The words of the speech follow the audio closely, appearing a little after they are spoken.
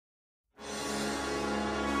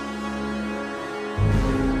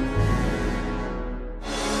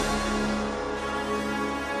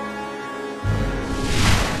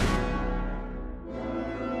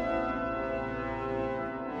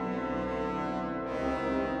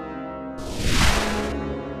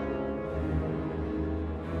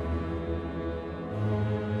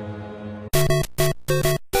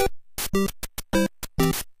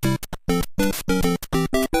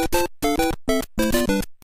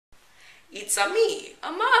It's me,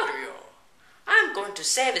 a Mario. I'm going to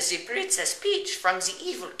save the Princess Peach from the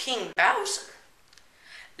evil King Bowser.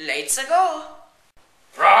 Let's go.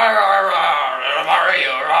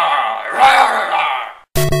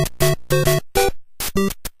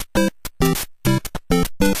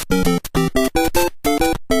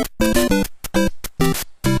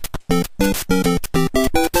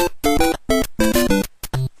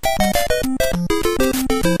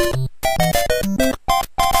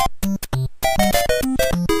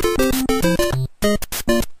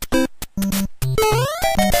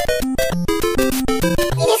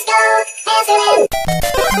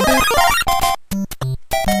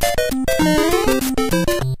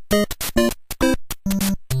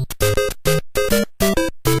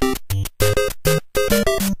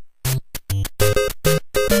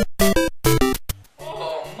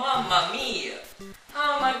 Mamma mia!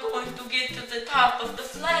 How am I going to get to the top of the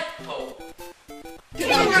flagpole?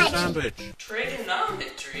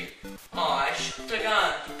 Trigonometry? Oh, I should have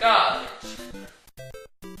gone to college.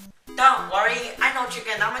 Don't worry, I know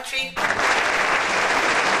trigonometry.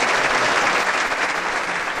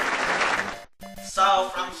 So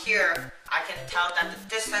from here, I can tell that the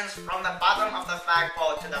distance from the bottom of the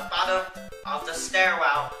flagpole to the bottom of the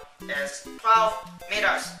stairwell is 12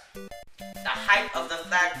 meters. The height of the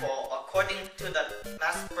flagpole, according to the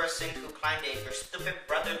last person who climbed it, your stupid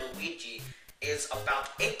brother Luigi, is about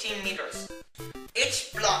 18 meters.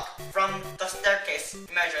 Each block from the staircase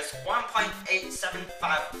measures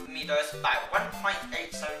 1.875 meters by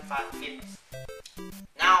 1.875 meters.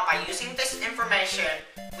 Now, by using this information,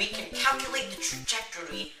 we can calculate the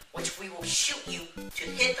trajectory which we will shoot you to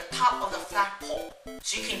hit the top of the flagpole,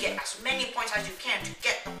 so you can get as many points as you can to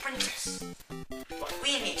get the princess. What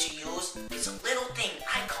we need to use is a little thing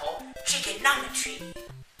I call trigonometry.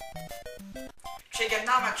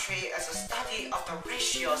 Trigonometry is a study of the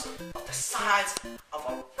ratios of the sides of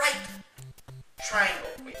a right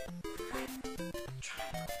triangle.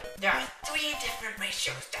 There are three different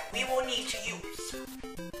ratios that we will need to use.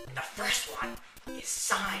 The first one is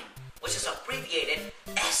sine, which is abbreviated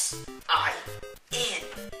SIN,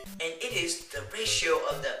 and it is the ratio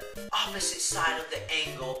of the opposite side of the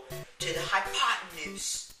angle to the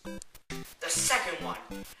hypotenuse. The second one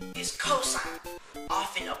is cosine,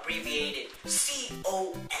 often abbreviated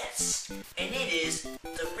COS, and it is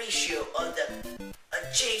the ratio of the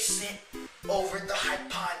adjacent over the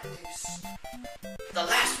hypotenuse. The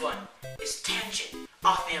last one is tangent,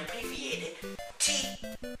 often abbreviated TAN,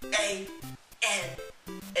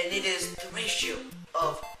 and it is the ratio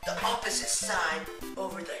of the opposite side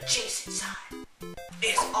over the adjacent side.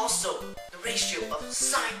 It is also the ratio of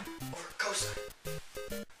sine over cosine.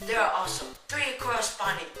 There are also three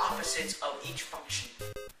corresponding opposites of each function.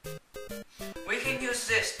 We can use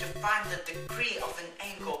this to find the degree of an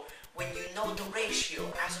angle when you know the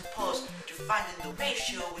ratio, as opposed to finding the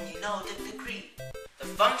ratio when you know the degree. The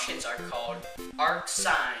functions are called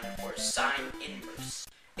arcsine or sine inverse.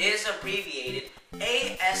 It is abbreviated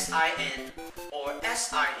ASIN or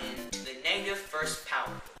SIN to the negative first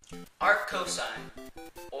power. Arccosine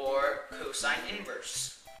or cosine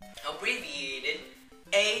inverse, abbreviated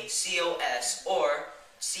ACOS or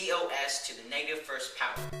COS to the negative first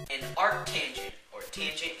power. And arctangent or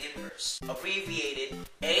tangent inverse, abbreviated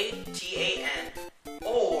ATAN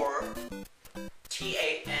or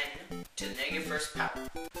TAN to the negative first power.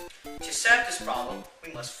 To set this problem,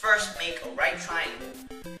 we must first make a right triangle,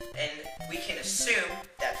 and we can assume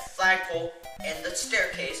that the flagpole and the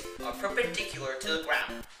staircase are perpendicular to the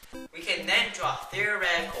ground. We can then draw a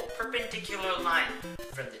theoretical perpendicular line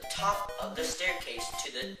from the top of the staircase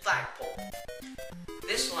to the flagpole.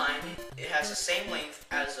 This line, it has the same length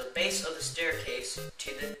as the base of the staircase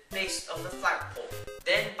to the base of the flagpole.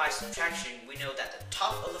 Then, by subtraction, we know that the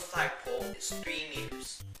top of the flagpole is 3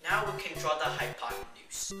 meters. Now we can draw the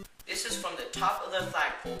hypotenuse. This is from the top of the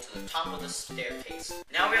flagpole to the top of the staircase.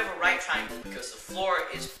 Now we have a right triangle because the floor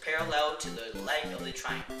is parallel to the leg of the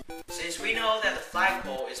triangle. Since we know that the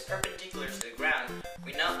flagpole is perpendicular to the ground,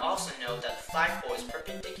 we also know that the flagpole is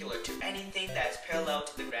perpendicular to anything that is parallel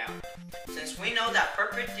to the ground. Since we know that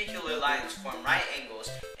perpendicular lines form right angles,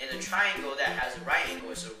 and the triangle that has a right angle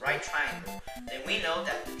is a right triangle, then we know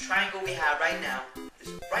that the triangle we have right now is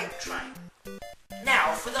a right triangle.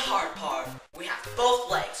 Now for the hard part, we have both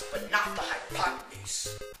legs but not the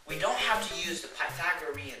hypotenuse. We don't have to use the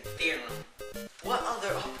Pythagorean theorem. What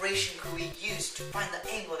other operation could we use to find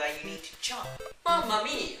the angle that you need to jump? Mamma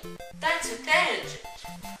mia, that's a tangent.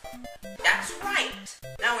 That's right.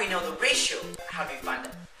 Now we know the ratio. How do we find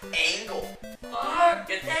the angle?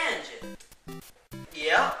 Arctangent.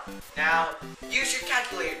 Yep. Now use your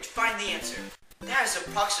calculator to find the answer. That is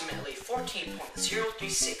approximately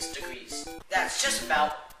 14.036 degrees. That's just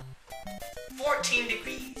about 14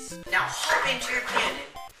 degrees. Now hop into your piano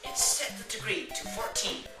and set the degree to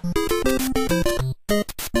 14.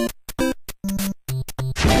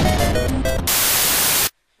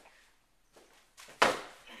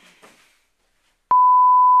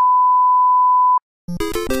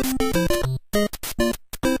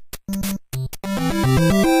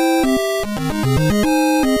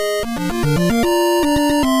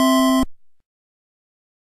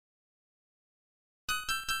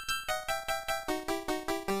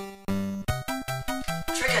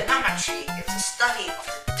 Trigonometry is the study of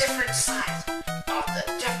the different sides of the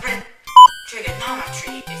different.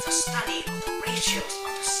 Trigonometry is the study of the ratios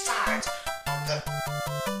of the sides of the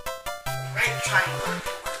right triangle.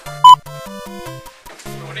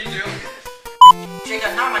 What do you do?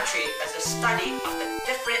 Trigonometry is the study of the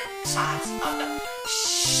different sides of the.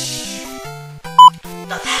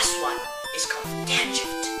 The last one is called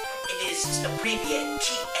tangent. It is abbreviated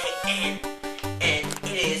TAN, and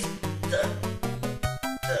it is the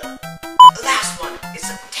last one is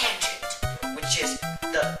a tangent, which is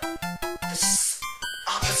the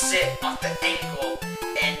opposite of the angle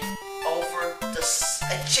and over the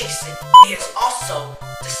adjacent. It is also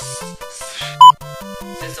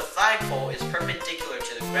since the flagpole is perpendicular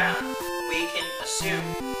to the ground, we can assume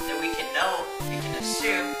that we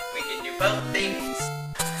can do both things.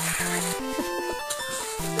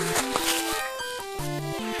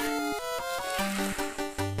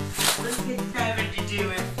 Let's get Kevin to do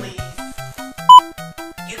it, please.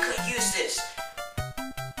 You could use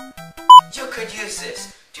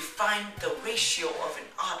this to find the ratio of an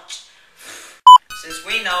object. Since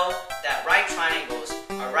we know that right triangles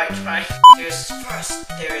are right triangles, there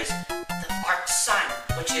is the arc sine,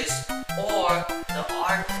 which is, or the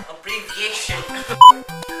arc abbreviation.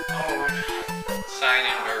 Oh, sine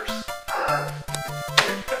inverse.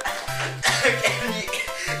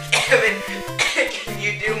 Kevin, can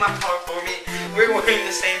you do my part for me? We're wearing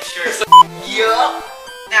the same shirt. Yup.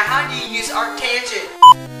 Now how do you use arctangent?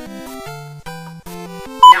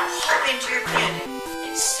 Now hop into your pen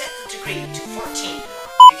and set the degree to 14.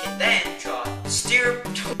 We can then draw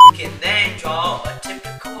we can then draw a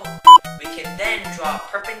typical. We can then draw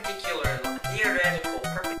perpendicular, theoretical.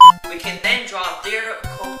 We can then draw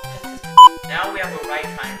theoretical. Now we have a right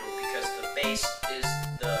triangle because the base is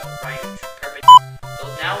the right perpendicular. So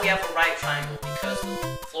now we have a right triangle because the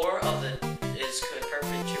floor of the is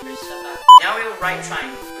perpendicular. Now we have a right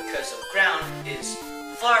triangle because the ground is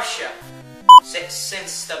flarsha.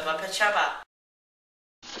 Since the Papa Chaba.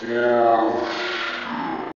 Yeah.